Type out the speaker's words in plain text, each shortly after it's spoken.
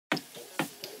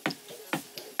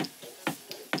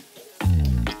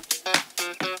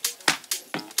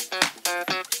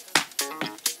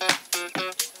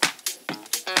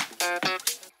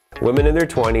women in their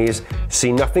 20s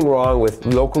see nothing wrong with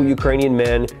local Ukrainian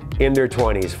men in their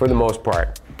 20s for the most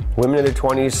part. Women in their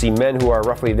 20s see men who are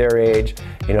roughly their age.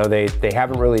 You know, they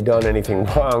haven't really done anything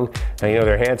wrong. And, you know,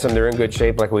 they're handsome, they're in good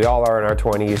shape like we all are in our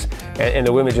 20s. And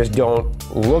the women just don't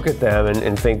look at them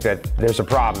and think that there's a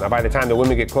problem. Now, by the time the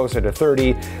women get closer to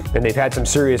 30 and they've had some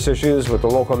serious issues with the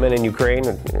local men in Ukraine,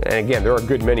 and again, there are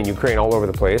good men in Ukraine all over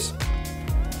the place,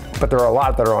 but there are a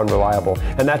lot that are unreliable.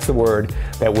 And that's the word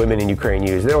that women in Ukraine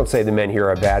use. They don't say the men here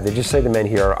are bad, they just say the men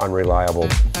here are unreliable.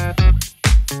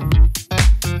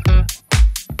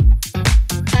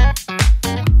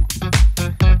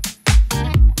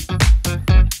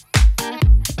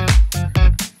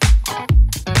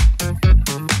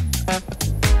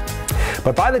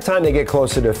 But by the time they get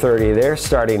closer to 30, they're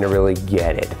starting to really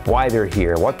get it, why they're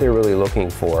here, what they're really looking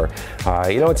for.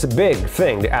 You know, it's a big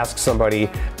thing to ask somebody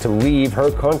to leave her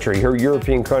country, her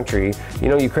European country. You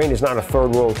know, Ukraine is not a third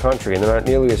world country, and they're not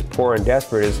nearly as poor and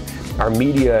desperate as our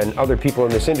media and other people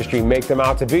in this industry make them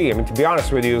out to be. I mean, to be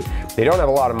honest with you, they don't have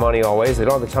a lot of money always, they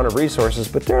don't have a ton of resources,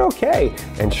 but they're okay.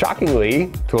 And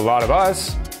shockingly, to a lot of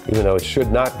us, even though it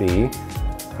should not be,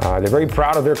 they're very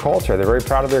proud of their culture, they're very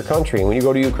proud of their country. And when you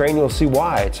go to Ukraine, you'll see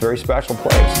why. It's a very special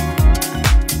place.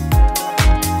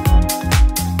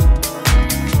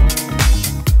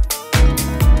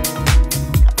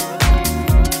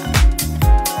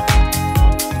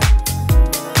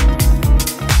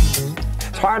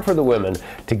 Hard for the women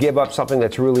to give up something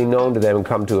that's really known to them and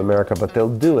come to America, but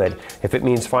they'll do it if it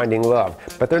means finding love.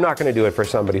 But they're not going to do it for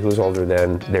somebody who's older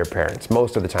than their parents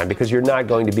most of the time, because you're not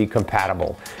going to be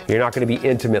compatible. You're not going to be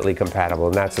intimately compatible,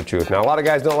 and that's the truth. Now, a lot of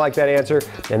guys don't like that answer,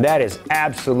 and that is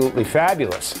absolutely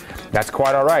fabulous. That's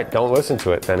quite all right. Don't listen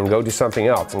to it then and go do something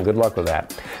else, and good luck with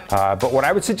that. But what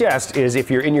I would suggest is if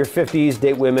you're in your 50s,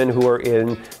 date women who are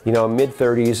in, you know,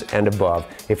 mid-30s and above.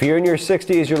 If you're in your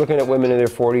 60s, you're looking at women in their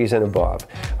 40s and above.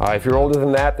 If you're older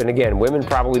than that, then again, women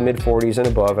probably mid-40s and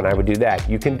above, and I would do that.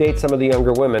 You can date some of the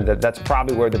younger women. That's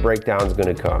probably where the breakdown is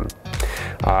going to come.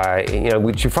 You know,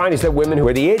 what you find is that women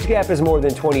where the age gap is more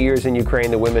than 20 years in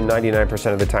Ukraine, the women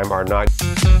 99% of the time are not.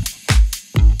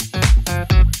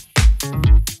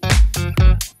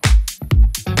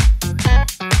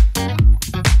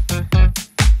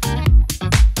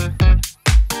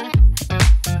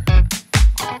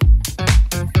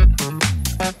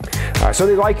 So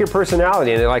they like your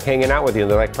personality, and they like hanging out with you, and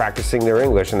they like practicing their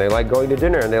English, and they like going to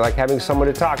dinner, and they like having someone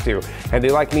to talk to, and they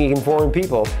like meeting foreign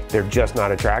people. They're just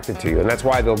not attracted to you, and that's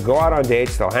why they'll go out on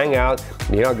dates, they'll hang out.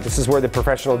 You know, this is where the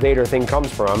professional dater thing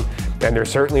comes from, and there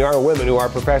certainly are women who are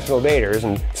professional daters,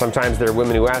 and sometimes there are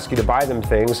women who ask you to buy them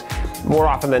things. More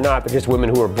often than not, they're just women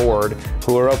who are bored,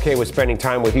 who are okay with spending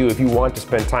time with you if you want to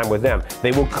spend time with them.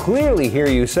 They will clearly hear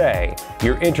you say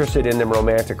you're interested in them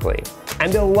romantically.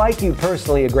 And they'll like you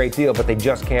personally a great deal, but they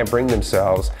just can't bring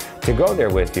themselves to go there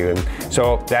with you. And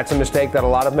so that's a mistake that a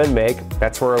lot of men make.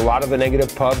 That's where a lot of the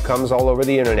negative pub comes all over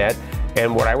the internet.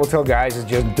 And what I will tell guys is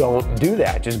just don't do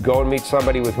that. Just go and meet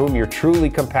somebody with whom you're truly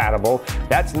compatible.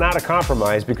 That's not a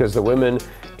compromise, because the women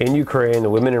in Ukraine, the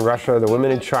women in Russia, the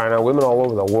women in China, women all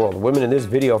over the world, women in this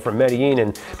video from Medellin,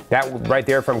 and that right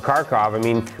there from Kharkov. I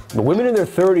mean, the women in their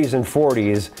 30s and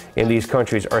 40s in these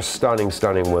countries are stunning,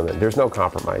 stunning women. There's no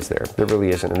compromise there. There really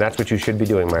isn't. And that's what you should be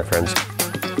doing, my friends.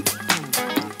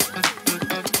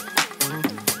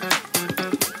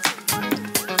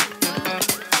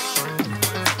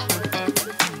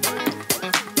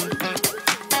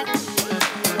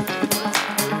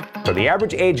 So the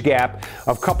average age gap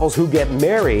of couples who get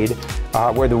married,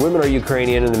 where the women are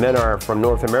Ukrainian and the men are from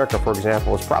North America, for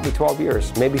example, is probably 12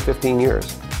 years, maybe 15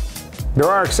 years. There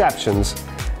are exceptions,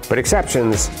 but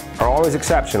exceptions are always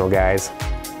exceptional, guys.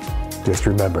 Just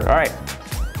remember. All right.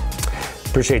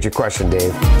 Appreciate your question,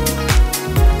 Dave.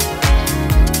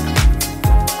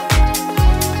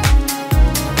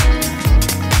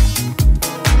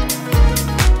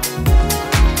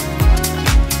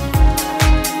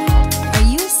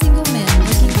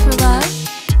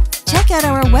 At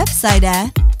our website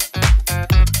at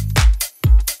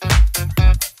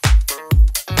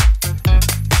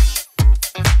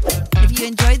If you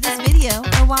enjoyed this video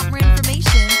or want more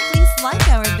information, please like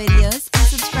our videos and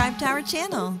subscribe to our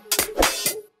channel.